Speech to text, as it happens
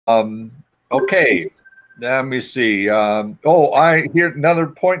Okay, let me see. I hear another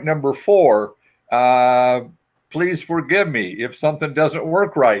point number 4. Please forgive me if something doesn't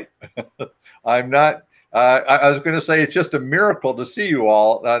work right. I'm not. I was going to say it's just a miracle to see you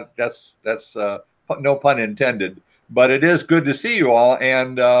all. That's no pun intended. But it is good to see you all,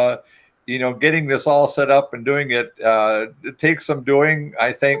 and getting this all set up and doing it, it takes some doing.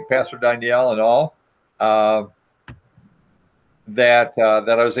 I thank Pastor Danielle and all that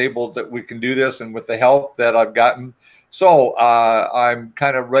I was able that we can do this, and with the help that I've gotten. So I'm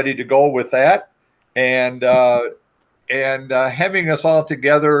kind of ready to go with that, and having us all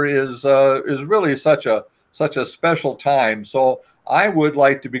together is really such a special time. So I would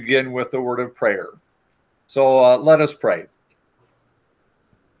like to begin with the word of prayer. So let us pray.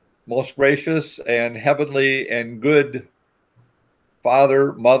 Most gracious and heavenly and good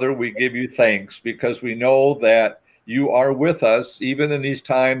Father, Mother, we give you thanks because we know that you are with us even in these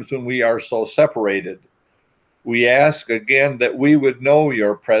times when we are so separated. We ask again that we would know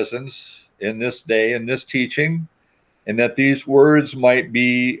your presence in this day, in this teaching, and that these words might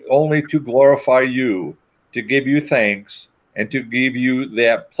be only to glorify you, to give you thanks, and to give you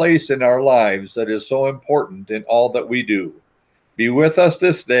that place in our lives that is so important in all that we do. Be with us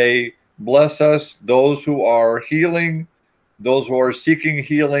this day. Bless us, those who are healing, those who are seeking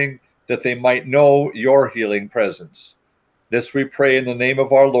healing, that they might know your healing presence. This we pray in the name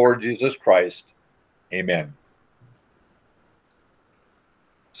of our Lord Jesus Christ. Amen.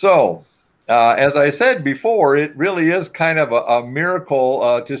 So, as I said before, it really is kind of a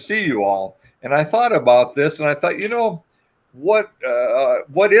miracle to see you all. And I thought about this, and I thought, what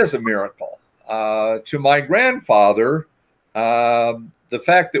is a miracle? To my grandfather, the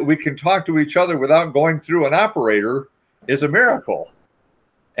fact that we can talk to each other without going through an operator is a miracle.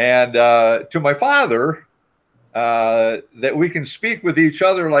 And to my father, that we can speak with each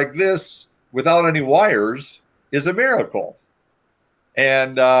other like this without any wires is a miracle.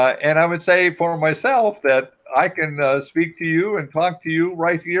 And I would say for myself that I can speak to you and talk to you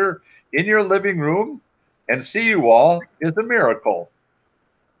right here in your living room and see you all is a miracle.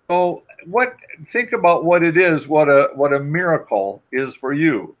 So think about what it is, what a miracle is for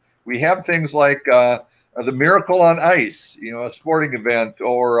you. We have things like the Miracle on Ice, a sporting event,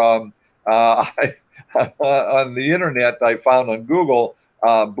 or on the internet I found on Google,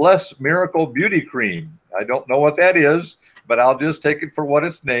 Bless Miracle Beauty Cream. I don't know what that is, but I'll just take it for what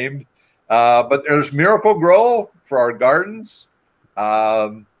it's named. But there's Miracle Grow for our gardens.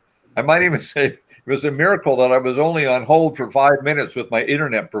 I might even say it was a miracle that I was only on hold for 5 minutes with my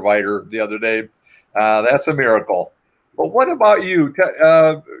internet provider the other day. That's a miracle. But what about you?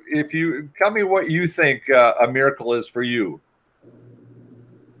 If you tell me what you think a miracle is for you.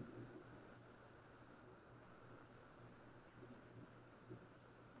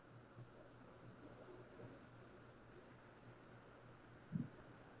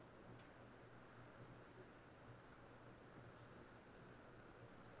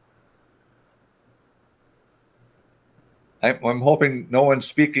 I'm hoping no one's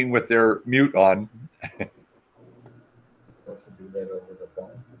speaking with their mute on.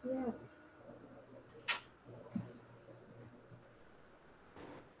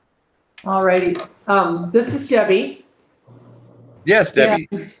 All righty. This is Debbie. Yes, Debbie.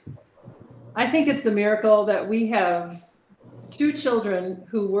 And I think it's a miracle that we have 2 children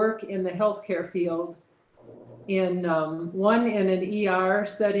who work in the healthcare field, one in an ER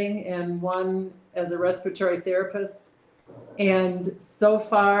setting and one as a respiratory therapist. And so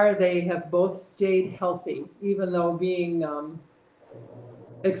far, they have both stayed healthy, even though being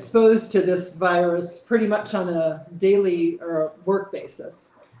exposed to this virus pretty much on a daily or work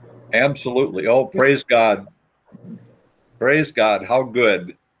basis. Absolutely. Oh, praise God. Praise God. How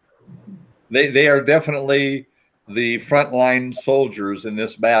good. They are definitely the frontline soldiers in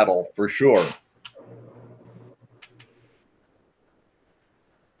this battle, for sure.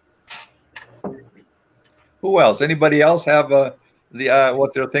 Who else? Anybody else have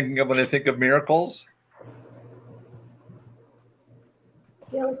what they're thinking of when they think of miracles?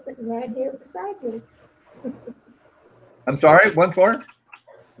 Gil's sitting right here beside me. I'm sorry, once more?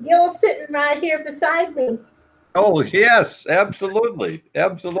 Gil's sitting right here beside me. Oh, yes, absolutely.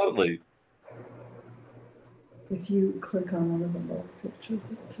 Absolutely. If you click on one of the little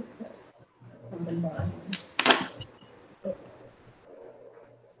pictures, it took that on the bottom.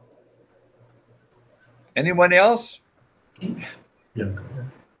 Anyone else? Yeah.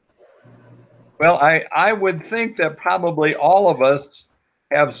 Well, I would think that probably all of us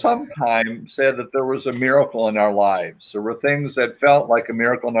have sometime said that there was a miracle in our lives. There were things that felt like a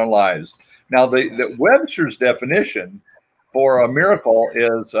miracle in our lives. Now, the Webster's definition for a miracle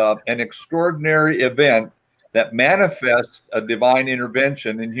is an extraordinary event that manifests a divine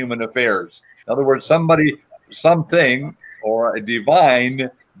intervention in human affairs. In other words, somebody, something, or a divine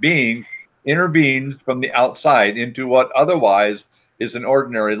being intervenes from the outside into what otherwise is an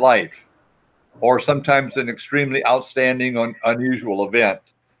ordinary life, or sometimes an extremely outstanding, unusual event,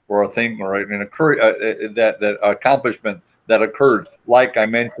 or a thing, or an that accomplishment that occurred. Like I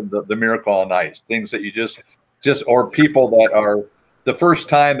mentioned, the miracle on ice, things that you just or people that are the first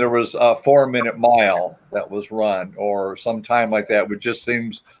time there was a 4-minute mile that was run, or some time like that, which just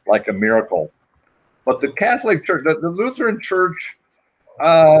seems like a miracle. But the Catholic Church, the Lutheran Church,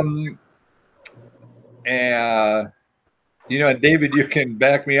 and and David, you can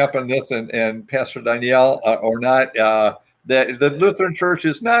back me up on this, and Pastor Danielle, or not, that the Lutheran Church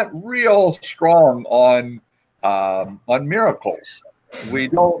is not real strong on miracles. We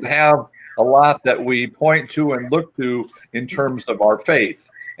don't have a lot that we point to and look to in terms of our faith.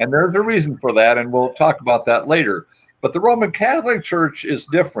 And there's a reason for that, and we'll talk about that later. But the Roman Catholic Church is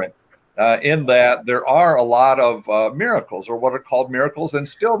different in that there are a lot of miracles, or what are called miracles, and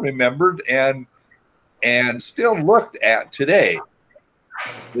still remembered and still looked at today.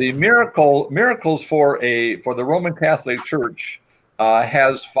 The miracles for the Roman Catholic Church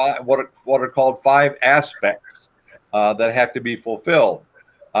has what are called 5 aspects that have to be fulfilled.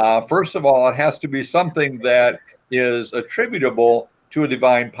 First of all, it has to be something that is attributable to a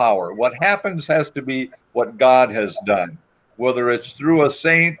divine power. What happens has to be what God has done, whether it's through a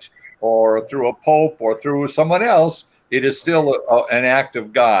saint or through a pope or through someone else. It is still an act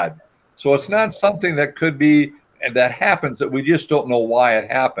of God. So it's not something that could be, and that happens, that we just don't know why it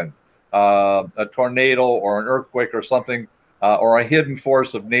happened. A tornado or an earthquake or something, or a hidden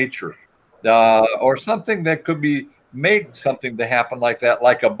force of nature, or something that could be make something to happen like that,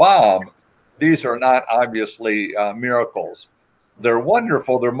 like a bomb. These are not obviously miracles. They're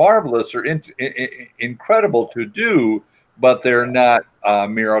wonderful, they're marvelous, they're incredible to do, but they're not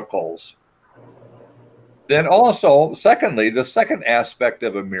miracles. Then also, secondly, the second aspect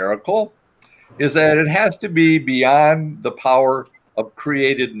of a miracle is that it has to be beyond the power of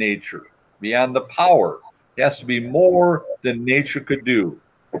created nature, beyond the power. It has to be more than nature could do.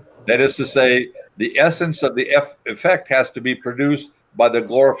 That is to say, the essence of the effect has to be produced by the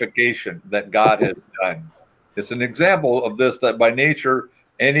glorification that God has done. It's an example of this, that by nature,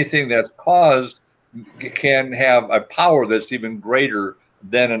 anything that's caused can have a power that's even greater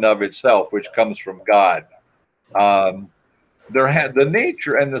than and of itself, which comes from God. The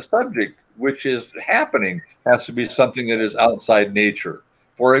nature and the subject which is happening has to be something that is outside nature.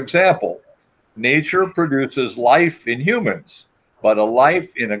 For example, nature produces life in humans, but a life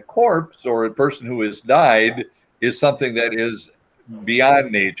in a corpse or a person who has died is something that is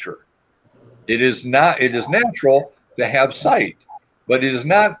beyond nature. It is natural to have sight, but it is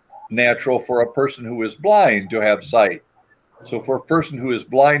not natural for a person who is blind to have sight. So for a person who is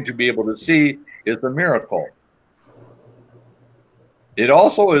blind to be able to see is a miracle. It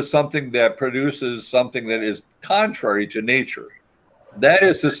also is something that produces something that is contrary to nature. That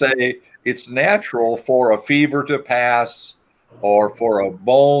is to say, it's natural for a fever to pass, or for a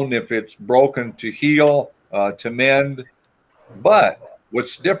bone, if it's broken, to heal, to mend. But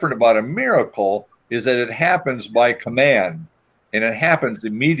what's different about a miracle is that it happens by command, and it happens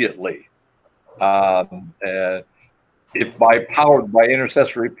immediately. If powered by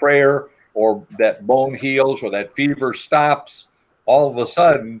intercessory prayer, or that bone heals, or that fever stops, all of a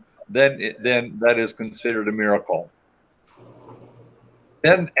sudden, then that is considered a miracle.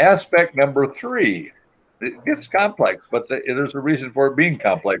 Then aspect number 3, it gets complex, but there's a reason for it being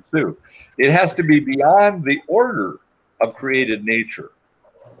complex too. It has to be beyond the order of created nature.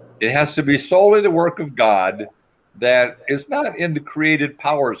 It has to be solely the work of God that is not in the created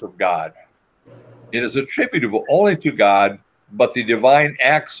powers of God. It is attributable only to God, but the divine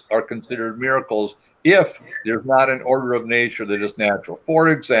acts are considered miracles if there's not an order of nature that is natural. For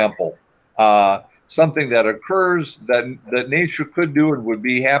example, something that occurs that nature could do and would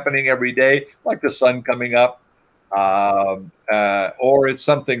be happening every day, like the sun coming up, or it's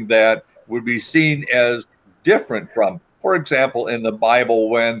something that would be seen as different from, for example, in the Bible,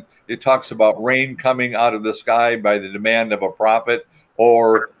 when it talks about rain coming out of the sky by the demand of a prophet,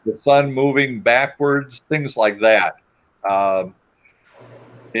 or the sun moving backwards, things like that.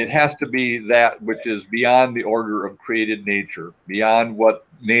 It has to be that which is beyond the order of created nature, beyond what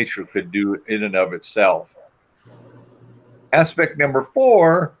nature could do in and of itself. Aspect number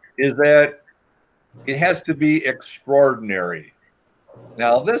 4 is that it has to be extraordinary.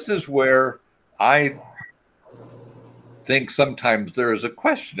 Now, this is where I think sometimes there is a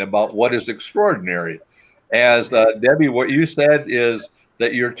question about what is extraordinary. as Debbie, what you said is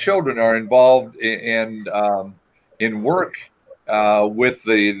that your children are involved in work with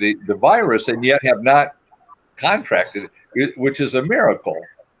the virus and yet have not contracted it, which is a miracle.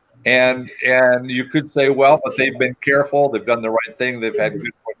 And you could say, well, but they've been careful, they've done the right thing, they've had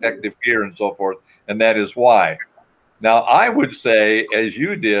good protective gear and so forth, and that is why. Now, I would say, as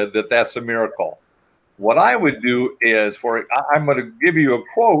you did, that that's a miracle. What I would do is, I'm going to give you a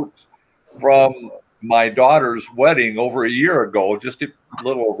quote from my daughter's wedding over a year ago, just a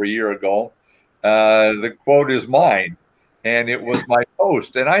little over a year ago. The quote is mine, and it was my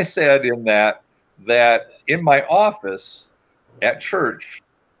post. And I said in that in my office at church,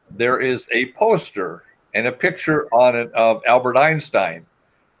 there is a poster and a picture on it of Albert Einstein.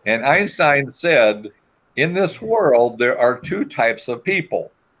 And Einstein said, in this world, there are two types of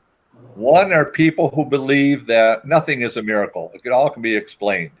people. One are people who believe that nothing is a miracle. It all can be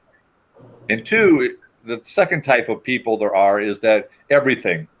explained. And two, the second type of people there are is that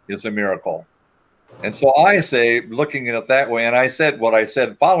everything is a miracle. And so I say, looking at it that way, and I said what I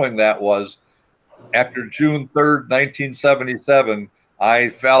said following that was, after June 3rd, 1977, I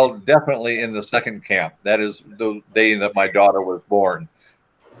fell definitely in the second camp. That is the day that my daughter was born.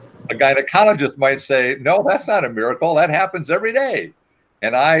 A gynecologist might say, no, that's not a miracle. That happens every day.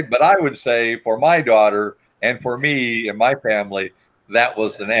 But I would say for my daughter and for me and my family, that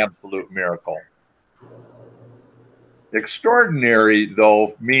was an absolute miracle. Extraordinary,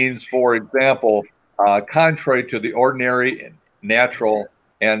 though, means, for example, contrary to the ordinary, natural,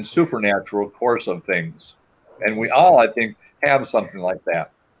 and supernatural course of things. And we all, I think, have something like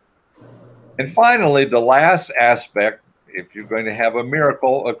that. And finally, the last aspect, if you're going to have a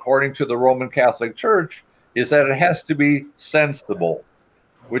miracle, according to the Roman Catholic Church, is that it has to be sensible,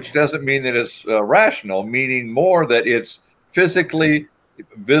 which doesn't mean that it's rational, meaning more that it's physically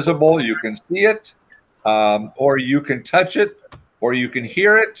visible. You can see it, or you can touch it, or you can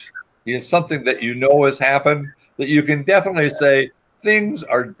hear it. It's something that you know has happened, that you can definitely say things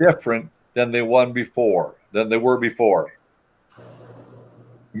are different than they were before.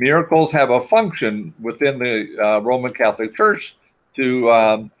 Miracles have a function within the Roman Catholic Church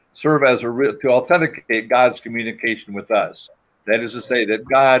to serve as to authenticate God's communication with us. That is to say that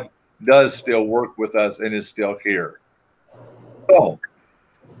God does still work with us and is still here. So,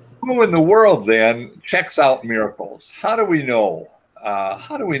 who in the world then checks out miracles? How do we know?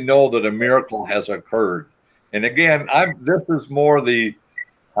 How do we know that a miracle has occurred? And again, this is more the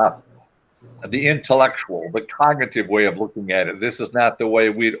intellectual, the cognitive way of looking at it. This is not the way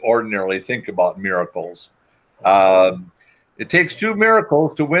we'd ordinarily think about miracles. It takes two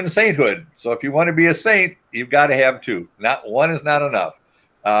miracles to win sainthood. So if you want to be a saint, you've got to have two. Not one is not enough.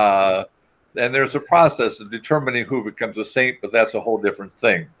 And there's a process of determining who becomes a saint, but that's a whole different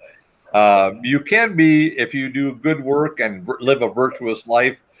thing. You can be, if you do good work and live a virtuous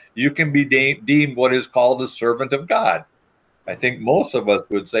life, you can be deemed what is called a servant of God. I think most of us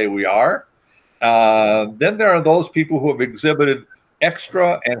would say we are. Then there are those people who have exhibited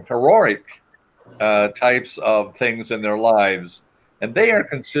extra and heroic types of things in their lives, and they are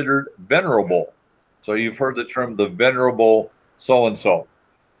considered venerable. So you've heard the term the venerable so-and-so.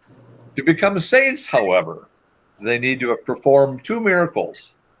 To become saints, however, they need to have performed two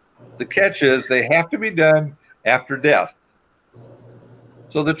miracles. The catch is they have to be done after death.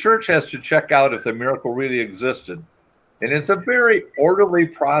 So the church has to check out if the miracle really existed. And it's a very orderly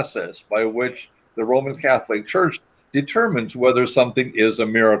process by which the Roman Catholic Church determines whether something is a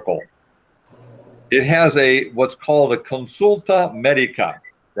miracle. It has what's called a consulta medica.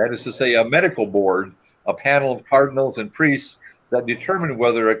 That is to say, a medical board, a panel of cardinals and priests that determine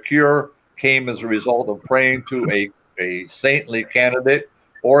whether a cure came as a result of praying to a saintly candidate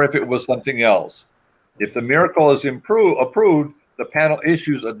or if it was something else. If the miracle is approved, the panel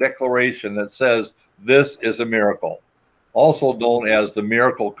issues a declaration that says this is a miracle, also known as the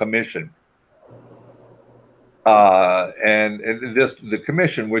Miracle Commission. And the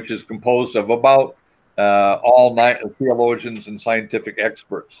commission, which is composed of about all 9 theologians and scientific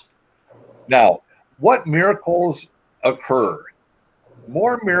experts. Now, what miracles occur?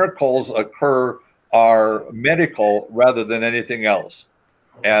 More miracles occur are medical rather than anything else.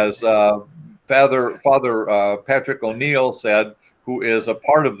 As Father Patrick O'Neill said, who is a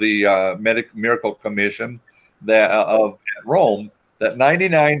part of the Miracle Commission at Rome, that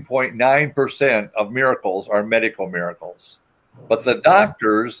 99.9% of miracles are medical miracles. But the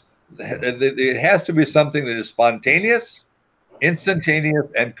doctors, it has to be something that is spontaneous, instantaneous,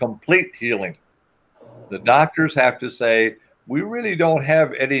 and complete healing. The doctors have to say, we really don't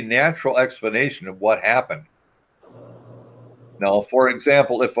have any natural explanation of what happened. Now, for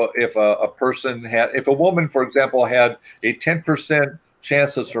example, if a woman, for example, had a 10%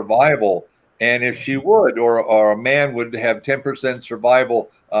 chance of survival, and if she would, or a man would have 10% survival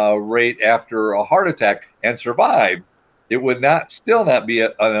rate after a heart attack and survive, it would still not be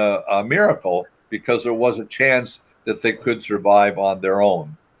a miracle, because there was a chance that they could survive on their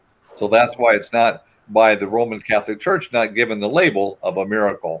own. So that's why it's not, by the Roman Catholic Church, not given the label of a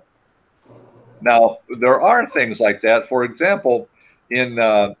miracle. Now, there are things like that. For example, in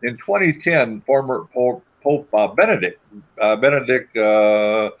 2010, former Pope Benedict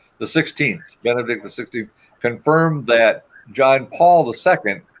the 16th, confirmed that John Paul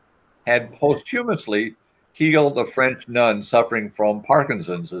II had posthumously healed a French nun suffering from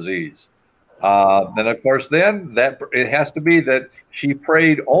Parkinson's disease. And of course, then that it has to be that she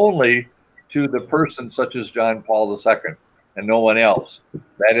prayed only to the person such as John Paul II and no one else.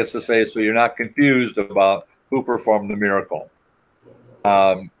 That is to say, so you're not confused about who performed the miracle.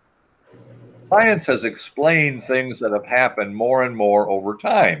 Science has explained things that have happened more and more over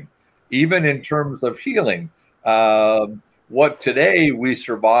time, even in terms of healing. What today we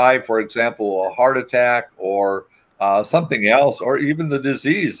survive, for example, a heart attack or something else, or even the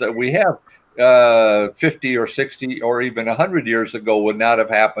disease that we have 50 or 60 or even 100 years ago would not have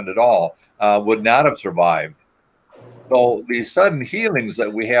happened at all, would not have survived. So these sudden healings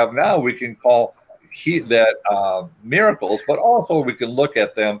that we have now, we can call miracles, but also we can look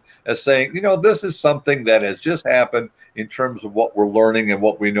at them as saying, this is something that has just happened in terms of what we're learning and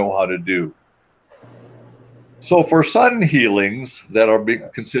what we know how to do. So for sudden healings that are being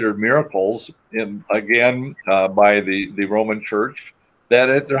considered miracles, again, by the Roman Church,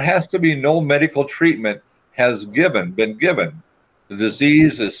 that there has to be no medical treatment been given. The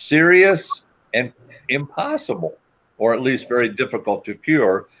disease is serious and impossible, or at least very difficult to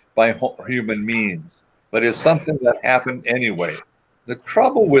cure by human means. But it's something that happened anyway. The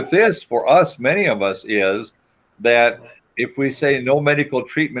trouble with this for us, many of us, is that if we say no medical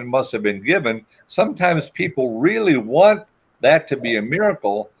treatment must have been given, sometimes people really want that to be a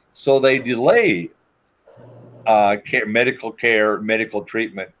miracle, so they delay medical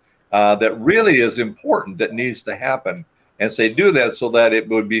treatment that really is important, that needs to happen. And they do that so that it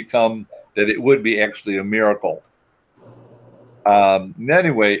would be actually a miracle.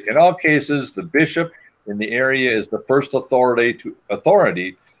 Anyway, in all cases, the bishop in the area is the first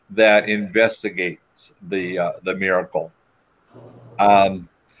authority that investigates the miracle.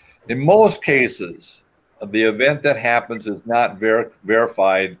 In most cases, the event that happens is not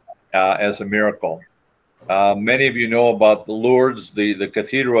verified as a miracle. Many of you know about the Lourdes, the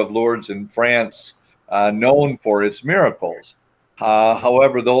Cathedral of Lourdes in France, known for its miracles.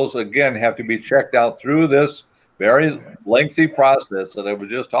 However, those again have to be checked out through this very lengthy process that I was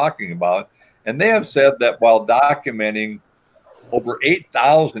just talking about. And they have said that while documenting over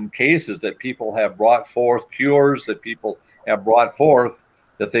 8,000 cases that people have brought forth, cures that people have brought forth,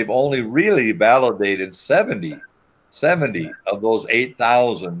 that they've only really validated 70 of those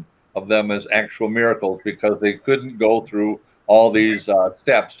 8,000 of them as actual miracles, because they couldn't go through all these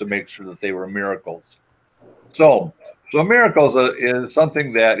steps to make sure that they were miracles. So miracles is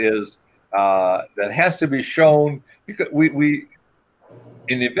something that is that has to be shown, because we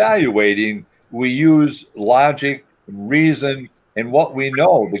in evaluating, we use logic, reason, and what we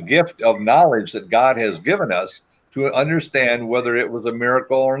know, the gift of knowledge that God has given us, to understand whether it was a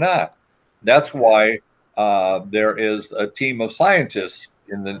miracle or not. That's why there is a team of scientists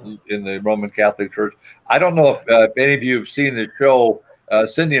in the Roman Catholic Church. I don't know if any of you have seen the show.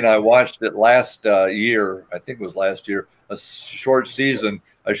 Cindy and I watched it last year. I think it was last year, a short season,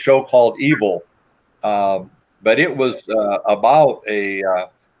 a show called Evil. But it was about a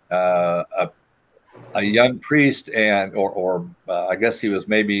young priest or I guess he was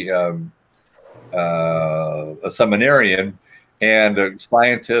maybe a seminarian and a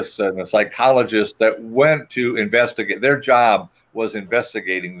scientist and a psychologist that went to investigate. Their job was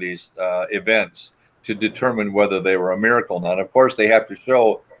investigating these events to determine whether they were a miracle or not. Of course, they have to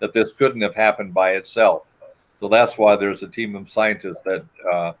show that this couldn't have happened by itself. So that's why there's a team of scientists that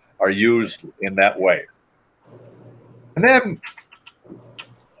are used in that way. And then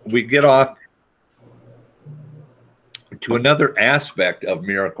we get off to another aspect of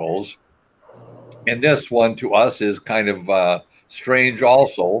miracles. And this one to us is kind of strange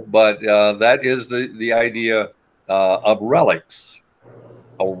also, but that is the idea of relics.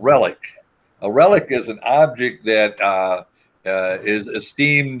 A relic is an object that is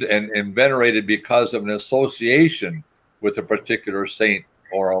esteemed and venerated because of an association with a particular saint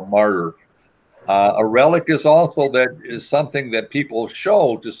or a martyr. A relic is also something that people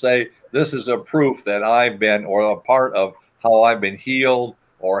show to say, this is a proof that I've been, or a part of how I've been healed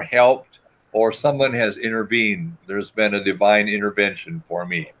or helped or someone has intervened. There's been a divine intervention for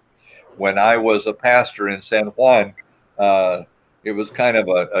me. When I was a pastor in San Juan, it was kind of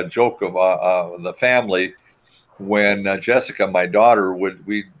a joke of the family. When Jessica, my daughter,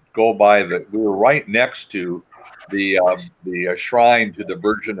 we'd go by we were right next to the shrine to the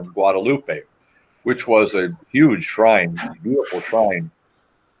Virgin of Guadalupe, which was a huge shrine, beautiful shrine.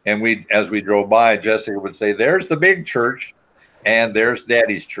 And as we drove by, Jessica would say, "There's the big church, and there's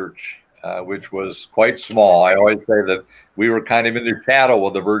Daddy's church," which was quite small. I always say that we were kind of in the shadow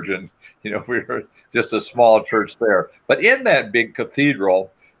of the Virgin. We were just a small church there. But in that big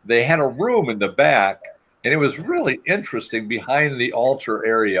cathedral, they had a room in the back, and it was really interesting. Behind the altar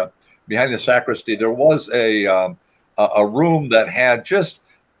area, behind the sacristy, there was a room that had just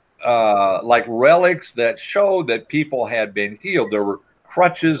like relics that showed that people had been healed. There were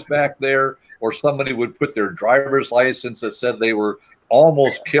crutches back there, or somebody would put their driver's license that said they were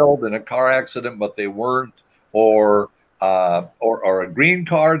almost killed in a car accident, but they weren't, or a green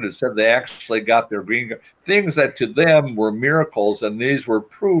card that said they actually got their green card. Things that to them were miracles, and these were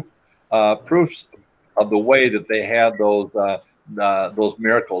proofs of the way that they had those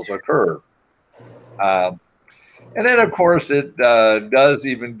miracles occur. And then, of course, it does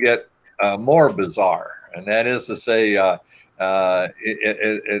even get more bizarre, and that is to say,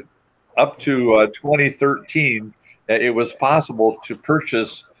 up to 2013, it was possible to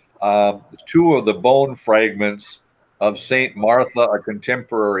purchase 2 of the bone fragments of Saint Martha, a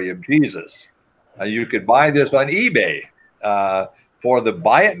contemporary of Jesus. You could buy this on eBay for the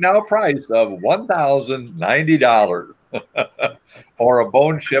buy it now price of $1,090, or a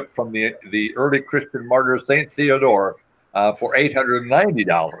bone chip from the early Christian martyr Saint Theodore for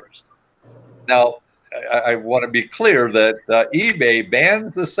 $890. Now, I want to be clear that eBay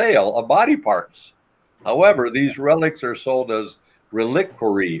bans the sale of body parts. However, these relics are sold as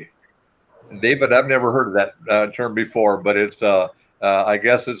reliquary. David, I've never heard of that term before, but it's I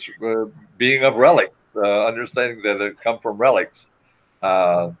guess it's being of relics, understanding that it come from relics.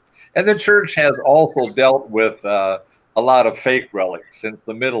 And the church has also dealt with a lot of fake relics since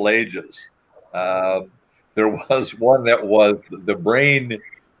the Middle Ages. There was one that was the brain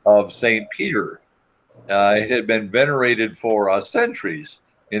of St. Peter. It had been venerated for centuries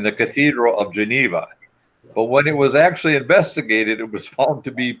in the Cathedral of Geneva. But when it was actually investigated, it was found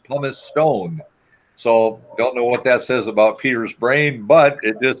to be pumice stone. So don't know what that says about Peter's brain, but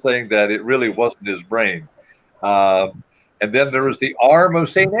it's just saying that it really wasn't his brain. And then there was the arm of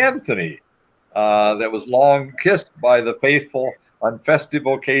St. Anthony that was long kissed by the faithful on festive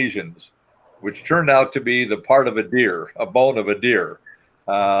occasions, which turned out to be the part of a deer, a bone of a deer.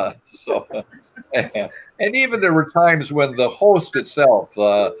 And even there were times when the host itself,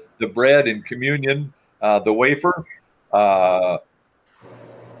 the bread in communion, the wafer,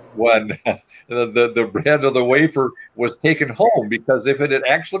 when the bread of the wafer was taken home, because if it had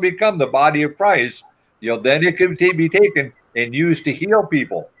actually become the body of Christ, then it could be taken and used to heal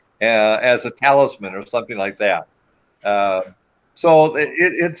people as a talisman or something like that. So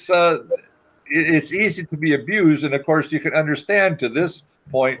it's easy to be abused, and of course you can understand to this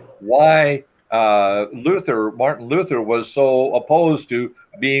point why Martin Luther was so opposed to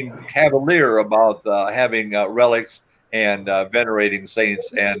being cavalier about having relics and venerating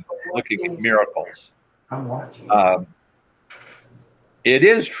saints and looking at miracles. I'm watching. It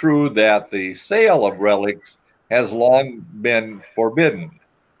is true that the sale of relics has long been forbidden.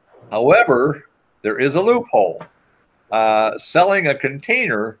 However, there is a loophole. Selling a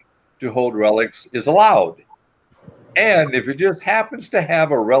container to hold relics is allowed. And if it just happens to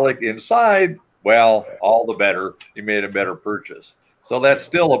have a relic inside, well, all the better. You made a better purchase. So that's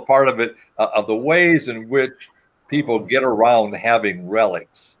still a part of it, of the ways in which people get around having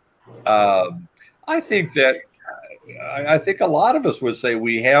relics. I think a lot of us would say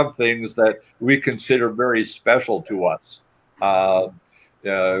we have things that we consider very special to us.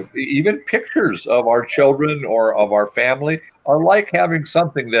 Even pictures of our children or of our family are like having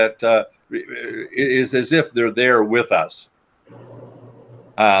something that is as if they're there with us.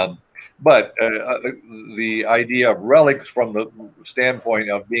 But the idea of relics from the standpoint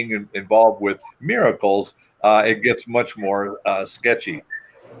of being involved with miracles, it gets much more sketchy.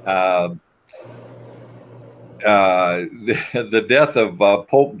 The death of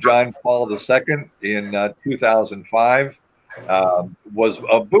Pope John Paul II in 2005 was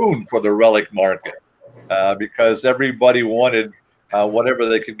a boon for the relic market because everybody wanted whatever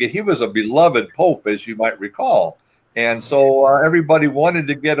they could get. He was a beloved pope, as you might recall. And so everybody wanted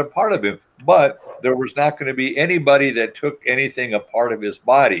to get a part of him, but there was not going to be anybody that took anything a part of his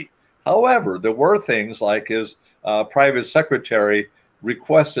body. However, there were things like his private secretary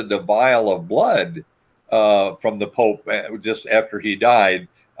requested a vial of blood from the Pope just after he died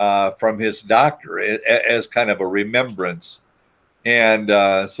from his doctor as kind of a remembrance. And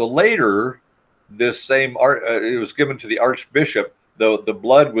so later, this same it was given to the Archbishop. The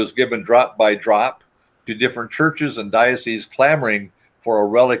blood was given drop by drop to different churches and dioceses clamoring for a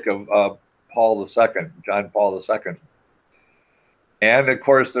relic of Paul II, John Paul II. And of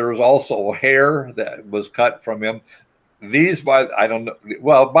course, there was also hair that was cut from him. These, I don't know.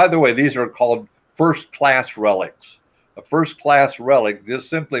 Well, by the way, these are called first-class relics. A first-class relic just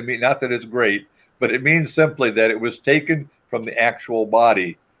simply means, not that it's great, but it means simply that it was taken from the actual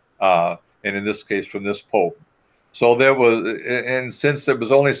body, and in this case, from this Pope. So there was, and since it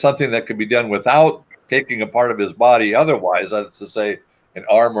was only something that could be done without taking a part of his body, otherwise, that's to say, an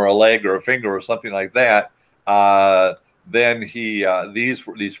arm or a leg or a finger or something like that, then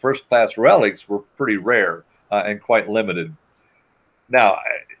these first-class relics were pretty rare and quite limited. Now,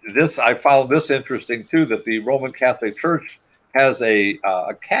 I found this interesting too, that the Roman Catholic Church has a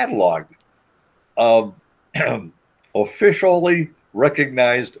catalog of officially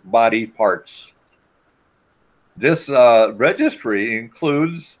recognized body parts. This registry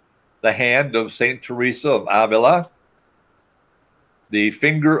includes the hand of Saint Teresa of Avila, the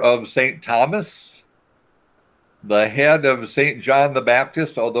finger of Saint Thomas, the head of Saint John the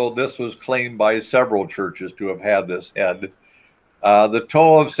Baptist, although this was claimed by several churches to have had this head, the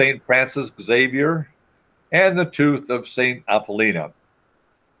toe of Saint Francis Xavier, and the tooth of Saint Apollina.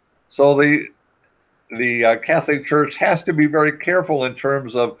 So the Catholic Church has to be very careful in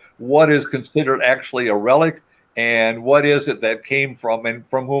terms of what is considered actually a relic and what is it that came from, and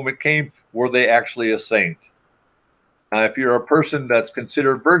from whom it came. Were they actually a saint? If you're a person that's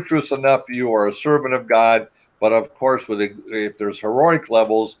considered virtuous enough, you are a servant of God. But of course, if there's heroic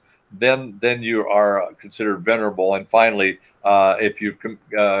levels, then you are considered venerable. And finally, if you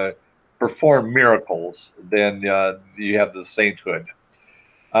perform miracles, then you have the sainthood.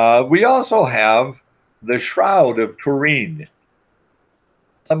 We also have the Shroud of Turin.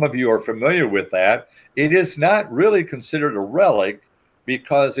 Some of you are familiar with that. It is not really considered a relic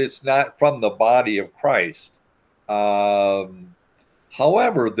because it's not from the body of Christ.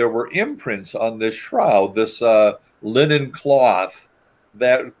 However, there were imprints on this shroud, this linen cloth,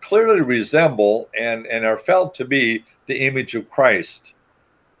 that clearly resemble and are felt to be the image of Christ.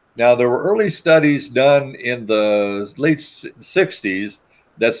 Now, there were early studies done in the late 60s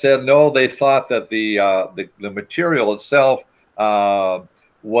that said no, they thought that the material itself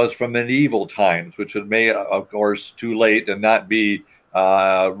was from medieval times, which would make, of course, too late and not be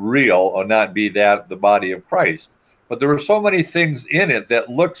real or not be the body of Christ. But there were so many things in it that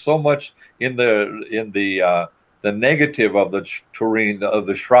looked so much in the negative of the Turin, of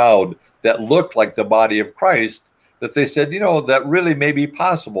the shroud, that looked like the body of Christ, that they said, that really may be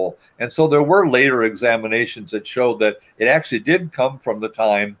possible. And so there were later examinations that showed that it actually did come from the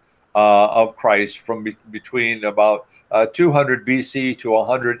time of Christ, from between about 200 BC to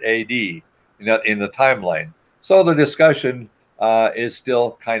 100 AD in the timeline. So the discussion is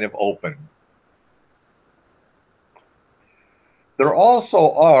still kind of open. There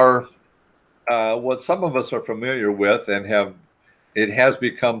also are what some of us are familiar with and it has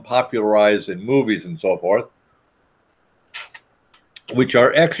become popularized in movies and so forth, which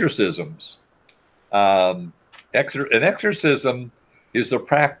are exorcisms. An exorcism is the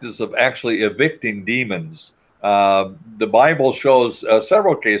practice of actually evicting demons. The Bible shows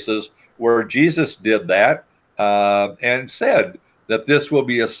several cases where Jesus did that and said that this will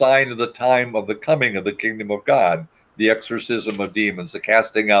be a sign of the time of the coming of the kingdom of God, the exorcism of demons, the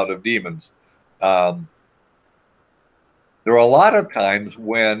casting out of demons. There are a lot of times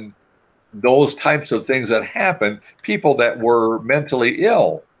when those types of things that happen, people that were mentally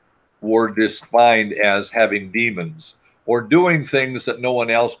ill were defined as having demons, or doing things that no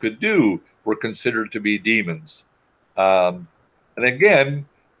one else could do were considered to be demons. And again,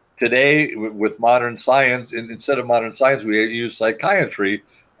 today with modern science, instead of modern science, we use psychiatry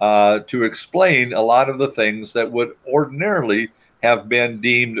to explain a lot of the things that would ordinarily have been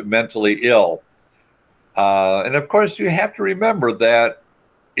deemed mentally ill. And of course, you have to remember that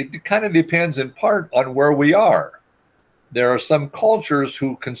it kind of depends in part on where we are. There are some cultures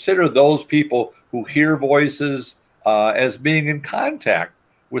who consider those people who hear voices as being in contact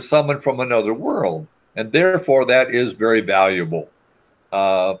with someone from another world, and therefore that is very valuable.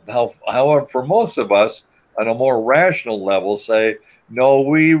 However, for most of us, on a more rational level, say, no,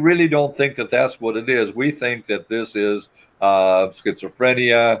 we really don't think that that's what it is. We think that this is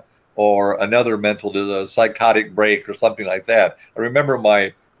schizophrenia or another mental psychotic break or something like that. I remember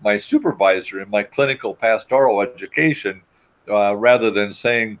my my supervisor in my clinical pastoral education, rather than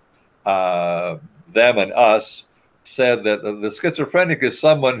saying them and us, said that the schizophrenic is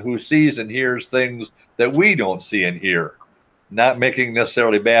someone who sees and hears things that we don't see and hear, not making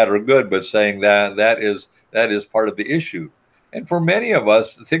necessarily bad or good, but saying that that is part of the issue. And for many of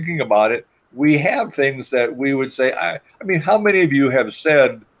us, thinking about it, we have things that we would say. I mean, how many of you have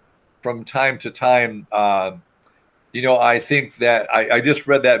said from time to time, I think that I just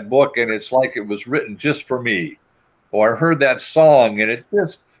read that book and it's like it was written just for me, or I heard that song and it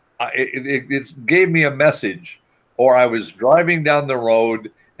just it gave me a message, or I was driving down the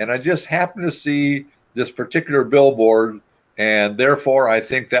road and I just happened to see this particular billboard, and therefore I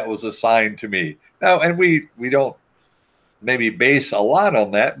think that was a sign to me. Now, and we don't maybe base a lot on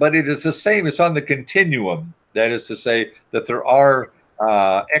that, but it is the same. It's on the continuum. That is to say that there are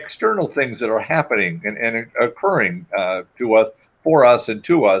external things that are happening and occurring to us, for us, and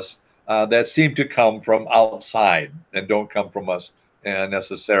to us that seem to come from outside and don't come from us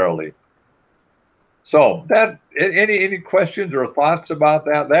necessarily. So, that any questions or thoughts about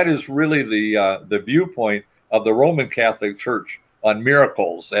that? That is really the viewpoint of the Roman Catholic Church on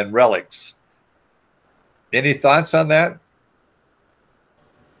miracles and relics. Any thoughts on that?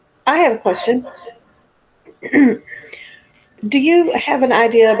 I have a question. Do you have an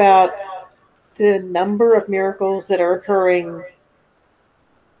idea about the number of miracles that are occurring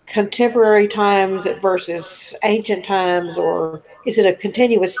contemporary times versus ancient times, or is it a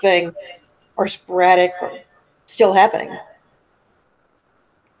continuous thing or sporadic or still happening?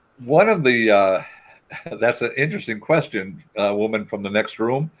 One of the, that's an interesting question, woman from the next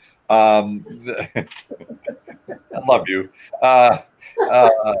room. I love you.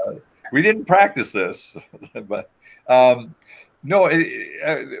 We didn't practice this, but no,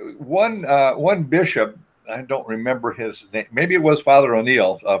 one bishop, I don't remember his name, maybe it was Father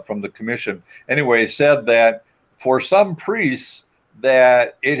O'Neill from the commission, anyway, said that for some priests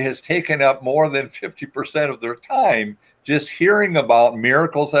that it has taken up more than 50% of their time just hearing about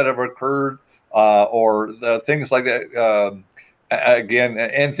miracles that have occurred, or things like that, again,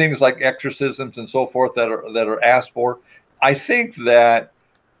 and things like exorcisms and so forth that are asked for. I think that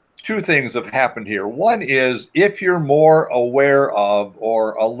two things have happened here. One is, if you're more aware of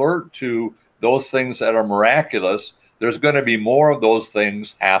or alert to those things that are miraculous, there's going to be more of those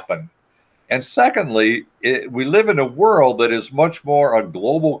things happen. And secondly, we live in a world that is much more a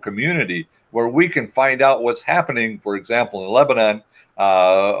global community where we can find out what's happening, for example, in Lebanon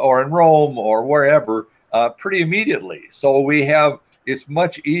or in Rome or wherever, pretty immediately. So it's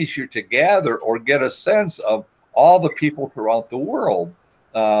much easier to gather or get a sense of all the people throughout the world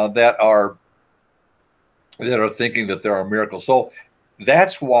that are thinking that there are miracles. So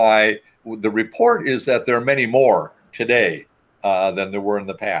that's why the report is that there are many more today than there were in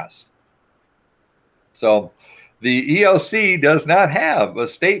the past. So the ELC does not have a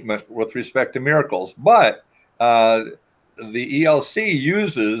statement with respect to miracles, but the ELC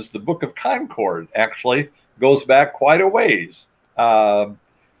uses the Book of Concord, actually goes back quite a ways.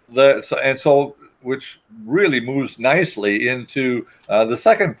 Which really moves nicely into the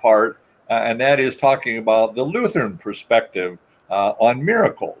second part, and that is talking about the Lutheran perspective on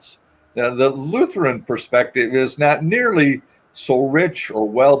miracles. Now, the Lutheran perspective is not nearly so rich or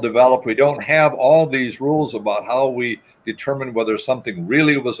well developed. We don't have all these rules about how we determine whether something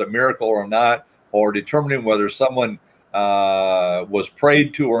really was a miracle or not, or determining whether someone was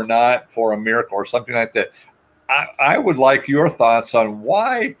prayed to or not for a miracle or something like that. I would like your thoughts on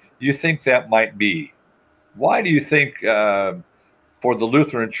why you think that might be. Why do you think for the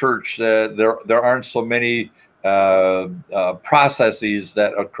Lutheran Church there aren't so many processes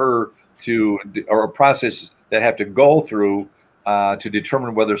that occur or processes that have to go through to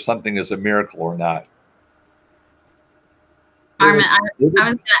determine whether something is a miracle or not? Armin, I was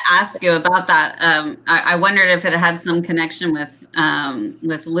going to ask you about that. I wondered if it had some connection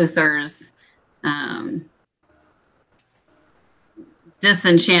with Luther's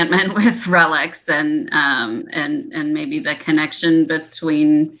disenchantment with relics, and maybe the connection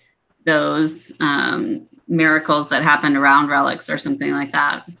between those miracles that happened around relics or something like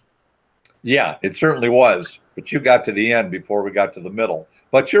that. Yeah, it certainly was. But you got to the end before we got to the middle.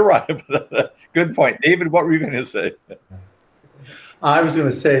 But you're right. Good point. David, what were you going to say? I was going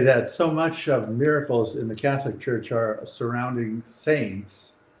to say that so much of miracles in the Catholic Church are surrounding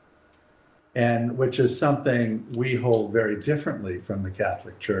saints, and which is something we hold very differently from the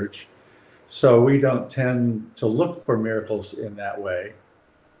Catholic Church. So we don't tend to look for miracles in that way.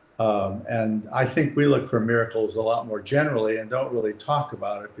 And I think we look for miracles a lot more generally and don't really talk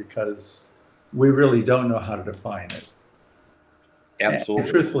about it because we really don't know how to define it. Absolutely.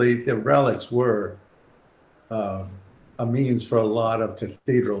 And truthfully, the relics were a means for a lot of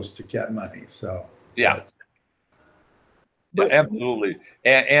cathedrals to get money. So yeah, absolutely.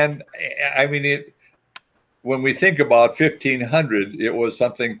 And I mean, when we think about 1500, it was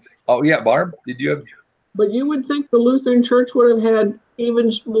something. Oh yeah, Barb, did you have? But you would think the Lutheran Church would have had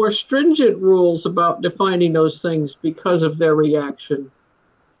even more stringent rules about defining those things because of their reaction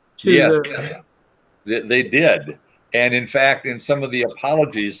to Yeah, they did. And in fact, in some of the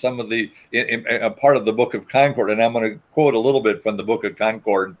apologies, some of the in a part of the Book of Concord, and I'm going to quote a little bit from the Book of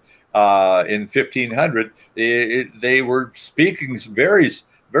Concord in 1500, they were speaking very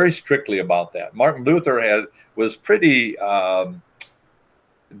strictly about that. Martin Luther was pretty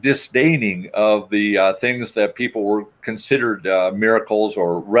disdaining of the things that people were considered miracles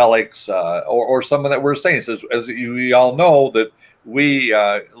or relics or some of that were saints. As we all know, that we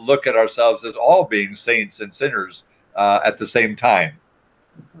look at ourselves as all being saints and sinners at the same time.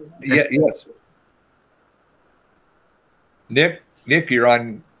 Yeah, yes. Nick, you're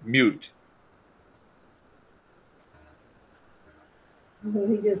on mute. No,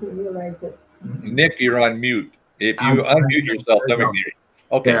 he doesn't realize it. Nick, you're on mute. If you unmute yourself, let me hear you.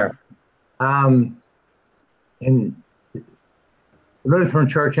 Okay. There. In the Lutheran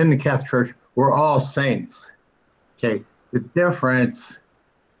Church and the Catholic Church, we're all saints. Okay. The difference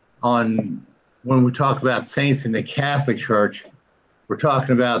on when we talk about saints in the Catholic Church, we're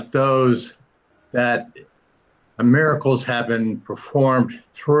talking about those that miracles have been performed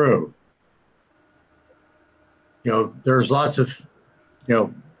through. You know, there's lots of, you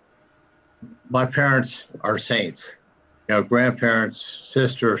know, my parents are saints, you know, grandparents,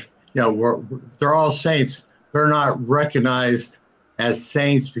 sisters, you know, they're all saints. They're not recognized as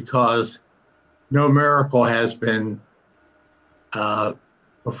saints because no miracle has been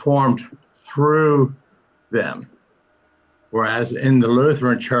performed through them. Whereas in the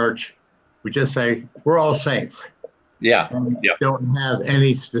Lutheran Church, we just say, we're all saints. Yeah. And don't have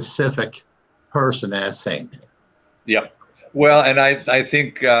any specific person as saint. Yeah. Well, and I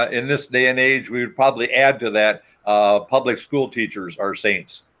think in this day and age, we would probably add to that public school teachers are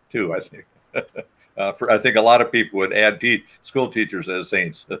saints too, I think. I think a lot of people would add school teachers as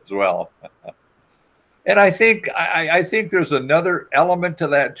saints as well. And I think there's another element to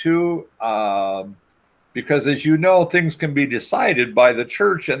that too, because as you know, things can be decided by the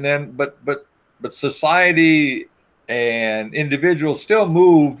church, and then but society and individuals still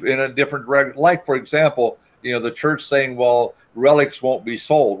move in a different direction. Like for example, you know, the church saying, well, relics won't be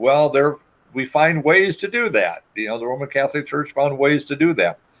sold. Well, we find ways to do that. You know, the Roman Catholic Church found ways to do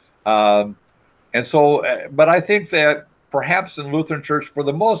that. And so, but I think that perhaps in Lutheran Church, for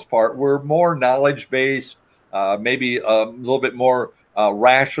the most part, we're more knowledge-based, maybe a little bit more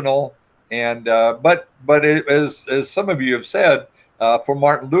rational. And but as some of you have said, for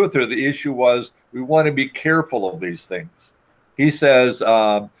Martin Luther, the issue was we want to be careful of these things. He says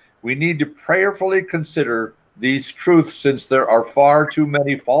we need to prayerfully consider these truths, since there are far too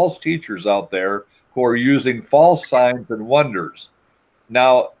many false teachers out there who are using false signs and wonders.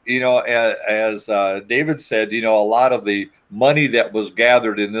 Now, you know, as David said, you know, a lot of the money that was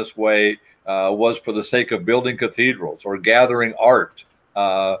gathered in this way was for the sake of building cathedrals or gathering art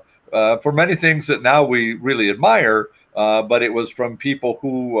for many things that now we really admire, but it was from people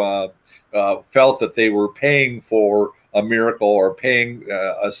who felt that they were paying for a miracle or paying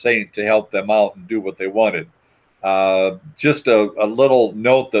a saint to help them out and do what they wanted. Just a little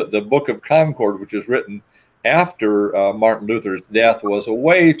note that the Book of Concord, which is written after Martin Luther's death, was a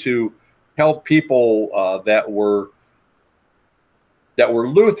way to help people that were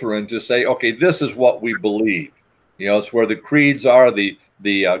Lutheran to say, okay, this is what we believe. You know, it's where the creeds are, the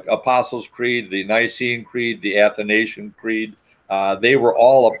Apostles' Creed, the Nicene Creed, the Athanasian Creed. They were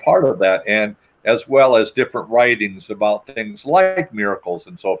all a part of that, and as well as different writings about things like miracles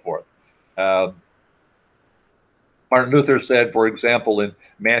and so forth. Martin Luther said, for example, in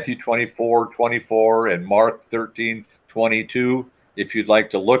Matthew 24:24 and Mark 13:22, if you'd like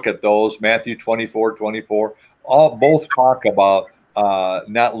to look at those, Matthew 24:24, both talk about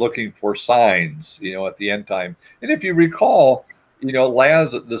not looking for signs, you know, at the end time. And if you recall, you know,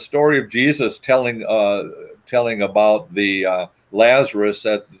 the story of Jesus telling about the Lazarus,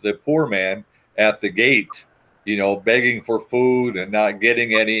 at the poor man at the gate, you know, begging for food and not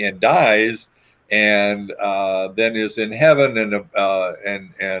getting any, and dies, and then is in heaven, and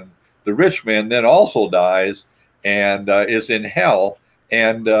the rich man then also dies and is in hell.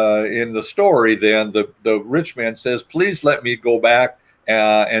 And in the story, then the rich man says, "Please let me go back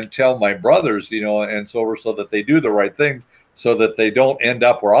and tell my brothers, you know, and so that they do the right thing, so that they don't end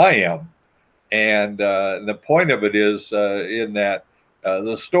up where I am." And the point of it is in that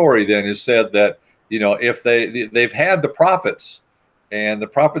the story then is said that, you know, if they've had the prophets, and the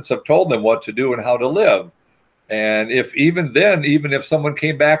prophets have told them what to do and how to live, and if even then, even if someone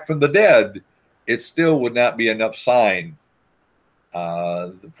came back from the dead, it still would not be enough sign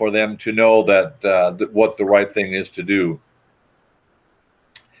for them to know that what the right thing is to do.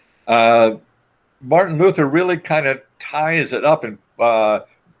 Martin Luther really kind of ties it up, and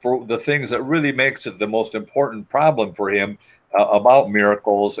for the things that really makes it the most important problem for him about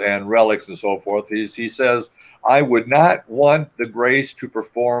miracles and relics and so forth. He says, I would not want the grace to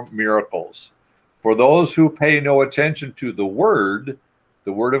perform miracles. For those who pay no attention to the word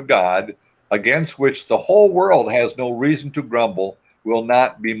of God, against which the whole world has no reason to grumble, will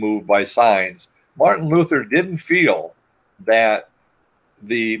not be moved by signs. Martin Luther didn't feel that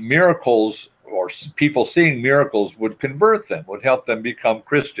the miracles or people seeing miracles would convert them, would help them become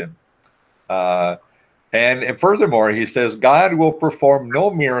Christian. And furthermore, he says, God will perform no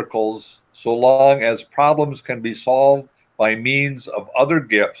miracles so long as problems can be solved by means of other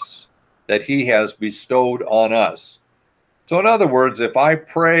gifts that he has bestowed on us. So in other words, if I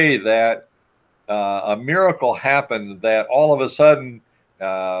pray that a miracle happened, that all of a sudden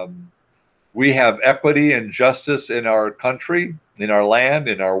we have equity and justice in our country, in our land,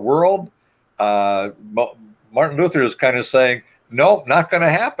 in our world, Martin Luther is kind of saying, no, not going to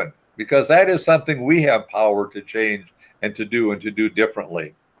happen, because that is something we have power to change and to do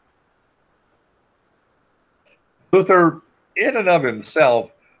differently. Luther, in and of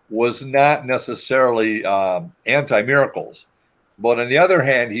himself, was not necessarily anti-miracles, but on the other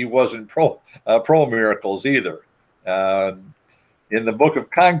hand, he wasn't pro-miracles either. In the Book of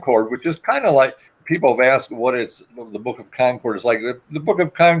Concord, which is kind of like, people have asked what the Book of Concord is like. The Book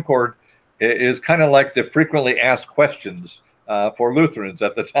of Concord is kind of like the frequently asked questions for Lutherans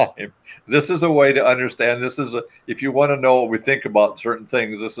at the time. This is a way to understand. If you want to know what we think about certain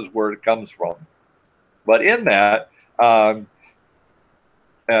things, this is where it comes from. But in that, one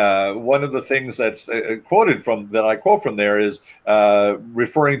of the things that's quoted from, that I quote from there, is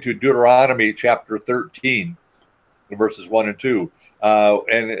referring to Deuteronomy chapter 13, verses 1 and 2.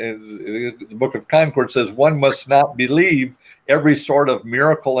 And the Book of Concord says, one must not believe every sort of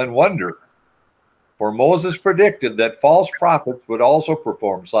miracle and wonder. For Moses predicted that false prophets would also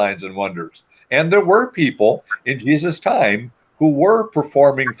perform signs and wonders. And there were people in Jesus' time who were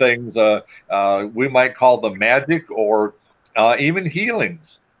performing things, we might call them magic, or even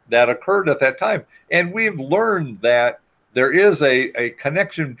healings that occurred at that time. And we've learned that there is a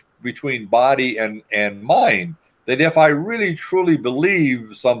connection between body and mind, that if I really truly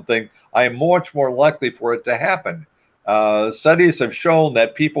believe something, I am much more likely for it to happen. Studies have shown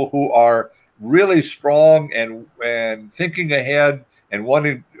that people who are really strong and thinking ahead and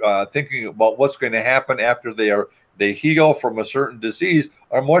thinking about what's going to happen after they heal from a certain disease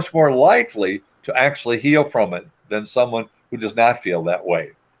are much more likely to actually heal from it than someone who does not feel that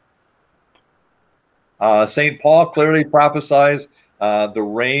way. St. Paul clearly prophesies the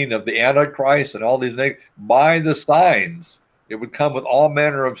reign of the Antichrist and all these things by the signs. It would come with all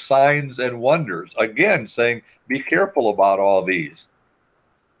manner of signs and wonders. Again, saying, be careful about all these.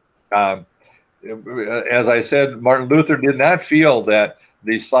 As I said, Martin Luther did not feel that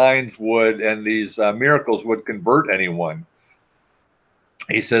these signs and these miracles would convert anyone.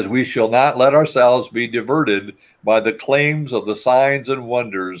 He says, we shall not let ourselves be diverted by the claims of the signs and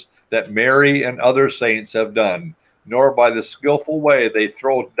wonders that Mary and other saints have done, nor by the skillful way they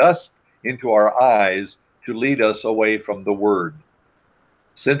throw dust into our eyes to lead us away from the word.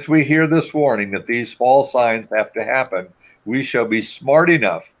 Since we hear this warning that these false signs have to happen, we shall be smart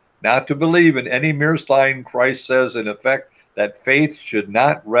enough not to believe in any mere sign. Christ says, in effect, that faith should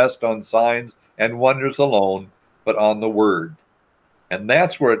not rest on signs and wonders alone, but on the word. And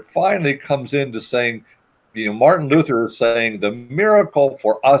that's where it finally comes into saying, Martin Luther is saying the miracle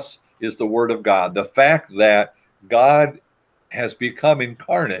for us is the word of God. The fact that God has become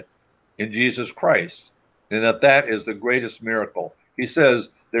incarnate in Jesus Christ, and that is the greatest miracle. He says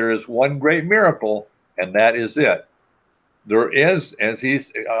there is one great miracle, and that is it. There is, as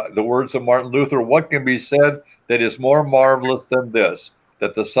the words of Martin Luther, what can be said that is more marvelous than this,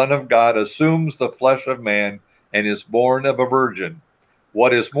 that the Son of God assumes the flesh of man and is born of a virgin?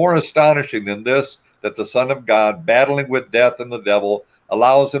 What is more astonishing than this, that the Son of God, battling with death and the devil,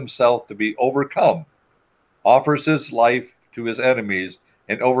 allows himself to be overcome, offers his life to his enemies,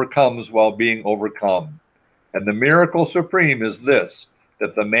 and overcomes while being overcome? And the miracle supreme is this,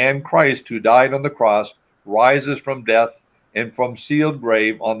 that the man Christ who died on the cross rises from death and from sealed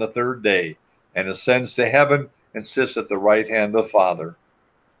grave on the third day, and ascends to heaven and sits at the right hand of the Father.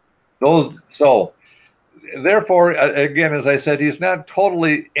 So therefore, again, as I said, he's not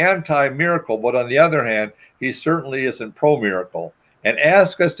totally anti-miracle, but on the other hand, he certainly isn't pro-miracle, and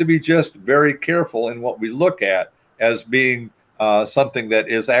asks us to be just very careful in what we look at as being something that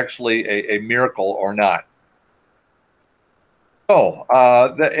is actually a miracle or not. So,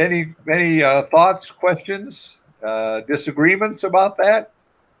 any thoughts, questions, disagreements about that?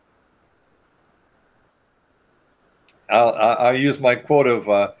 I'll use my quote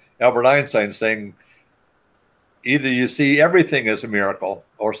of Albert Einstein saying, either you see everything as a miracle,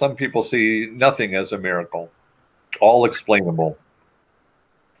 or some people see nothing as a miracle, all explainable.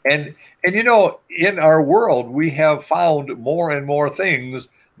 And you know, in our world, we have found more and more things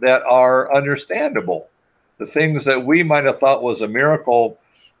that are understandable. The things that we might have thought was a miracle,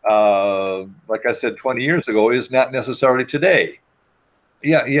 like I said, 20 years ago, is not necessarily today.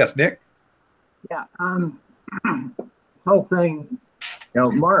 Yeah, yes, Nick? Yeah, this whole thing,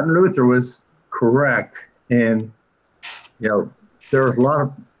 Martin Luther was correct. And, there was a lot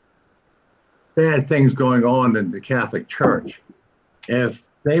of bad things going on in the Catholic Church. If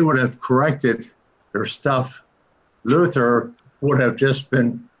they would have corrected their stuff, Luther would have just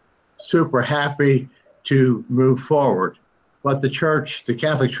been super happy to move forward. But the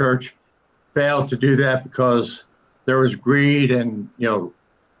Catholic Church failed to do that because there was greed and, a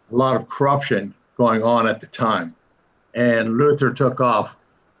lot of corruption going on at the time. And Luther took off.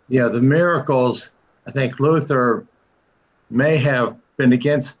 The miracles, I think Luther may have been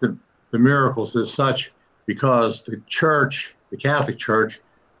against the miracles as such because the Catholic Church,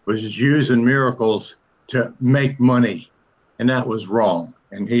 was using miracles to make money, and that was wrong.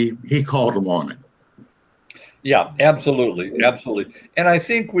 And he called him on it. Yeah, absolutely. And I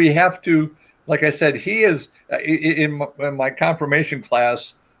think we have to, like I said, he is, in my confirmation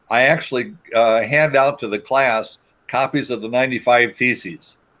class, I actually hand out to the class copies of the 95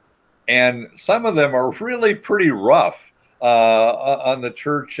 Theses. And some of them are really pretty rough on the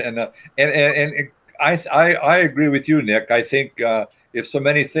church. And I agree with you, Nick. I think if so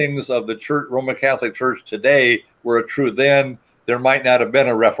many things of the Roman Catholic Church today were true then, there might not have been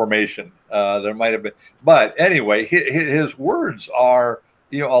a Reformation. There might have been. But anyway, his words are,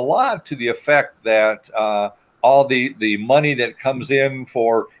 a lot to the effect that all the money that comes in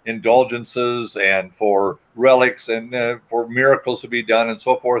for indulgences and for relics and for miracles to be done and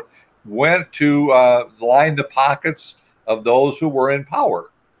so forth went to line the pockets of those who were in power.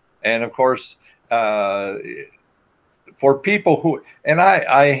 And of course, for people who, and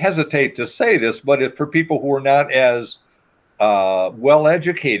I hesitate to say this, but for people who are not as well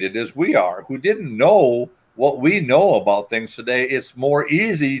educated as we are, who didn't know what we know about things today, it's more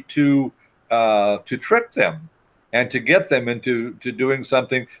easy to trick them and to get them into doing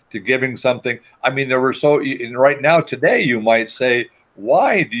something, to giving something. I mean, right now today, you might say,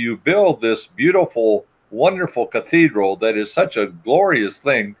 why do you build this beautiful, wonderful cathedral that is such a glorious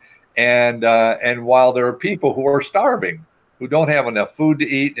thing? And while there are people who are starving, who don't have enough food to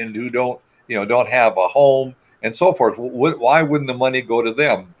eat, and who don't have a home and so forth, why wouldn't the money go to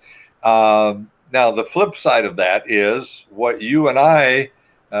them? Now, the flip side of that is what you and I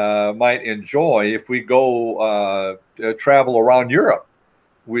might enjoy if we go travel around Europe.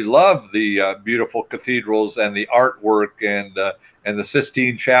 We love the beautiful cathedrals and the artwork and the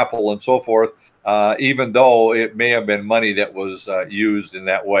Sistine Chapel and so forth, even though it may have been money that was used in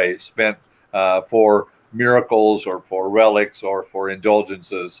that way, spent for miracles or for relics or for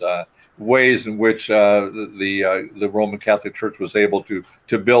indulgences, ways in which the Roman Catholic Church was able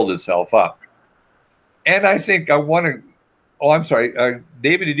to build itself up. And I think I want to, I'm sorry,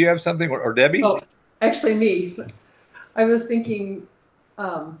 David, did you have something, or Debbie? Oh, actually me. I was thinking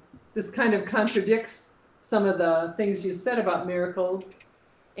this kind of contradicts some of the things you said about miracles.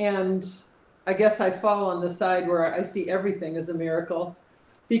 And I guess I fall on the side where I see everything as a miracle,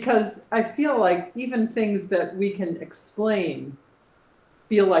 because I feel like even things that we can explain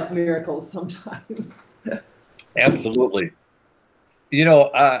feel like miracles sometimes. Absolutely. I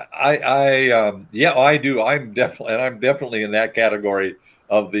do. I'm definitely in that category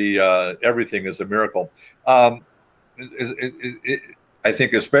of the everything is a miracle. I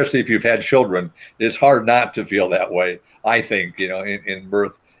think especially if you've had children, it's hard not to feel that way, I think, in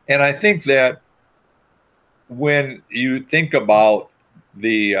birth. And I think that when you think about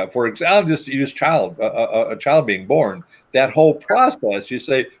for example, I'll just use a child being born, that whole process, you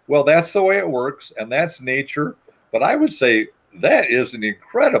say, well, that's the way it works and that's nature. But I would say that is an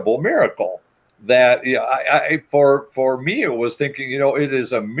incredible miracle. That for me, it was thinking, it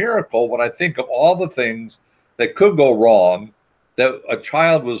is a miracle when I think of all the things that could go wrong, that a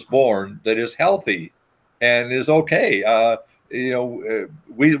child was born that is healthy and is okay.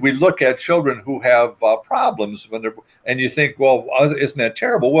 we look at children who have problems when they're, and you think, well, isn't that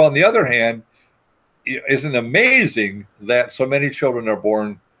terrible? Well, on the other hand, isn't it amazing that so many children are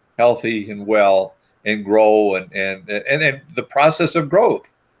born healthy and well and grow and the process of growth,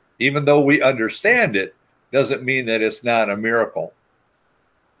 even though we understand it, doesn't mean that it's not a miracle.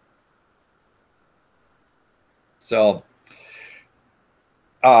 So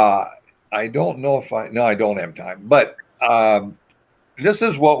I don't know if I don't have time, but this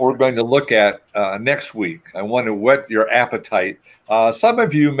is what we're going to look at next week. I want to whet your appetite. Some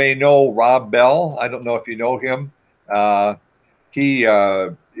of you may know Rob Bell. I don't know if you know him.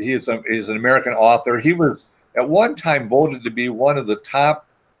 He's an American author. He was at one time voted to be one of the top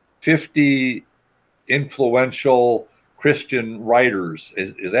 50 influential Christian writers.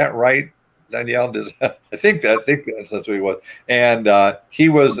 Is that right, Danielle? I think that's what he was. And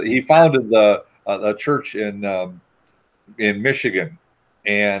he founded the church in Michigan.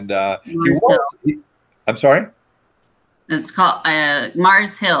 And I'm sorry? It's called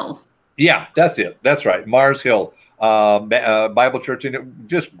Mars Hill. Yeah, that's it. That's right. Mars Hill Bible Church. And it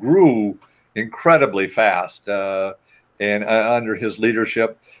just grew incredibly fast and under his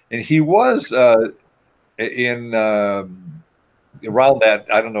leadership. And he was in around that,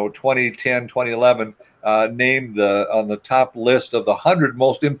 I don't know, 2010, 2011, named on the top list of the 100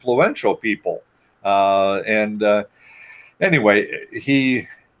 most influential people. Anyway, he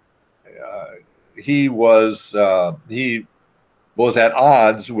was at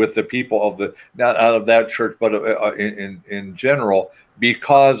odds with the people of not out of that church, but in general,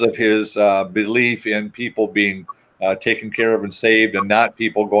 because of his belief in people being taken care of and saved, and not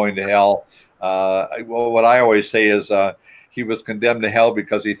people going to hell. Well, what I always say is he was condemned to hell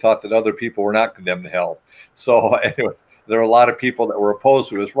because he thought that other people were not condemned to hell. So anyway, there are a lot of people that were opposed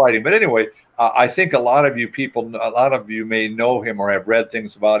to his writing. But anyway, I think a lot of you may know him or have read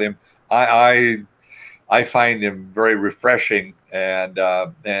things about him. I find him very refreshing. And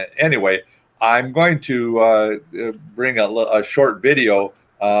anyway, I'm going to bring a short video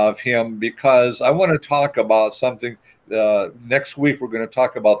of him because I want to talk about something. Next week, we're going to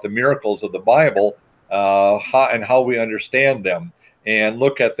talk about the miracles of the Bible and how we understand them, and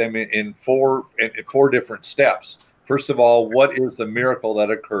look at them in four different steps. First of all, what is the miracle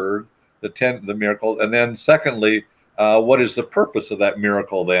that occurred? The miracle, and then secondly, what is the purpose of that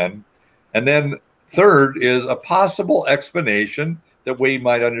miracle then? And then third is a possible explanation that we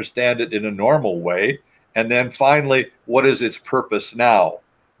might understand it in a normal way. And then finally, what is its purpose now?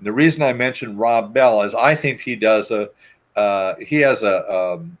 And the reason I mentioned Rob Bell is I think he has a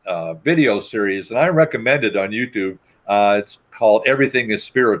video series, and I recommend it on YouTube. It's called Everything is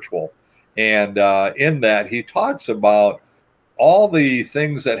Spiritual. And in that, he talks about all the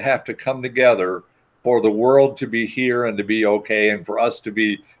things that have to come together for the world to be here and to be okay, and for us to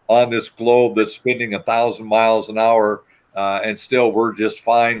be on this globe that's spinning 1,000 miles an hour, and still we're just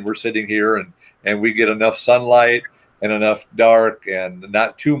fine. We're sitting here and we get enough sunlight and enough dark, and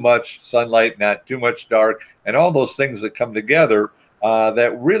not too much sunlight, not too much dark, and all those things that come together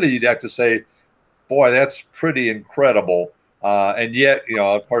that really you'd have to say, boy, that's pretty incredible. And yet,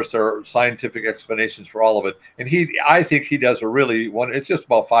 of course, there are scientific explanations for all of it. And I think he does it's just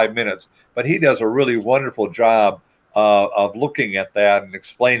about 5 minutes, but he does a really wonderful job of looking at that and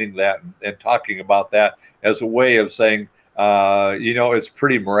explaining that and talking about that as a way of saying, it's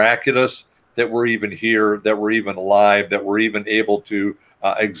pretty miraculous that we're even here, that we're even alive, that we're even able to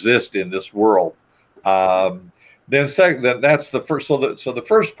exist in this world. Then that's the first. So the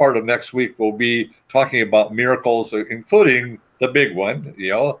first part of next week will be talking about miracles, including the big one,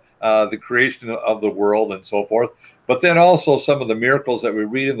 the creation of the world and so forth. But then also some of the miracles that we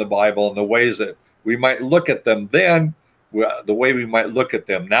read in the Bible and the ways that we might look at them then, the way we might look at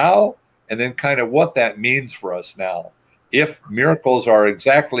them now, and then kind of what that means for us now. If miracles are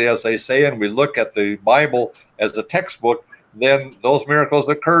exactly as they say, and we look at the Bible as a textbook, then those miracles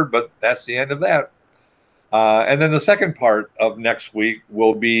occurred, but that's the end of that. And then the second part of next week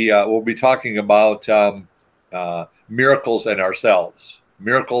we'll be talking about miracles and ourselves,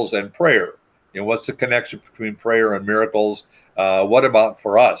 miracles and prayer. What's the connection between prayer and miracles? What about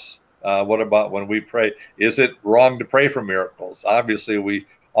for us? What about when we pray? Is it wrong to pray for miracles? Obviously, we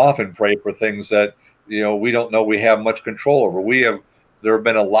often pray for things that we don't know we have much control over. There have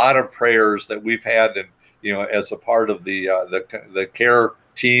been a lot of prayers that we've had, and as a part of the care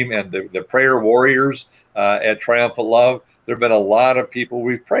team and the prayer warriors at Triumphant Love, there have been a lot of people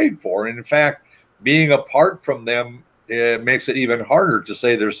we've prayed for. And in fact, being apart from them, it makes it even harder to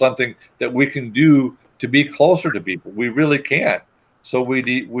say there's something that we can do to be closer to people. We really can't. So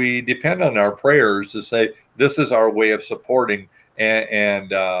we depend on our prayers to say, this is our way of supporting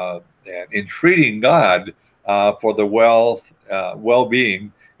and entreating God for the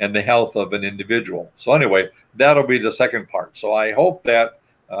well-being and the health of an individual. So anyway, that'll be the second part. So I hope that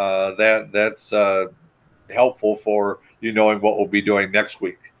that's helpful for you knowing what we'll be doing next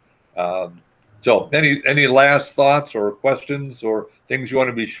week. So any last thoughts or questions or things you want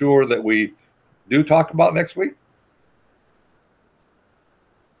to be sure that we do talk about next week?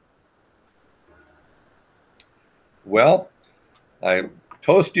 Well, I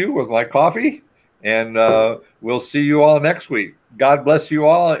toast you with my coffee, and we'll see you all next week. God bless you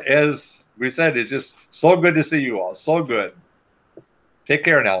all. As we said, it's just so good to see you all. So good. Take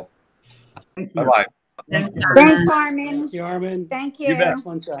care now. Bye-bye. Thanks, Armin. Thank you, Armin. Thank You bet. you.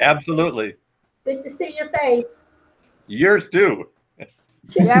 Excellent job. Absolutely. Good to see your face. Yours too.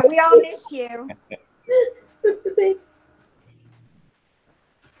 Yeah, we all miss you.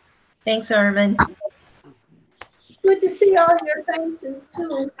 Thanks, Armin. Good to see all your faces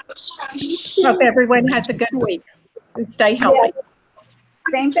too. Hope everyone has a good week and stay healthy.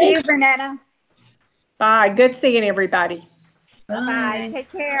 Same to you, Bernetta. Bye. Good seeing everybody. Bye.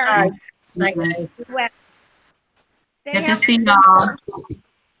 Take care. Bye. Bye, guys. Well, stay Good to healthy. see y'all.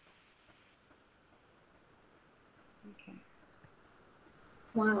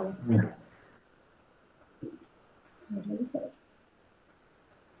 Wow.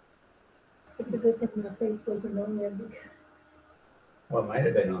 It's a good thing my face wasn't on there because, Well, it might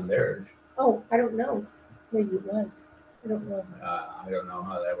have been on theirs. oh, I don't know. Maybe it was. I don't know. I don't know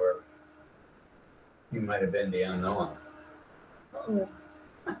how that works. You might have been the unknown. Oh,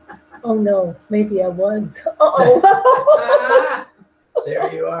 oh no, maybe I was. Uh-oh.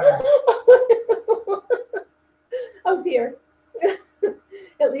 There you are. Oh dear.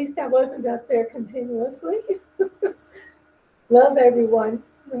 At least I wasn't up there continuously. Love everyone.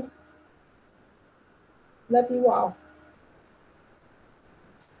 Love you all.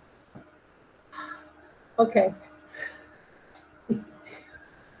 Okay.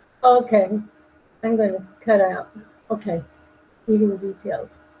 Okay. I'm going to cut out. Okay. Meeting details.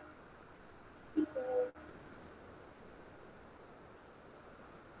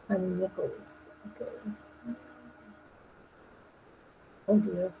 I'm Nichols. Okay. Oh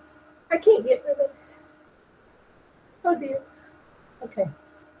dear. I can't get rid of it. Oh dear. Okay.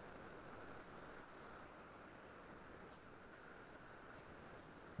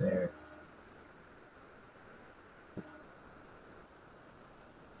 There.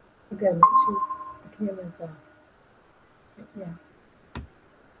 I gotta make sure the camera's on. Yeah.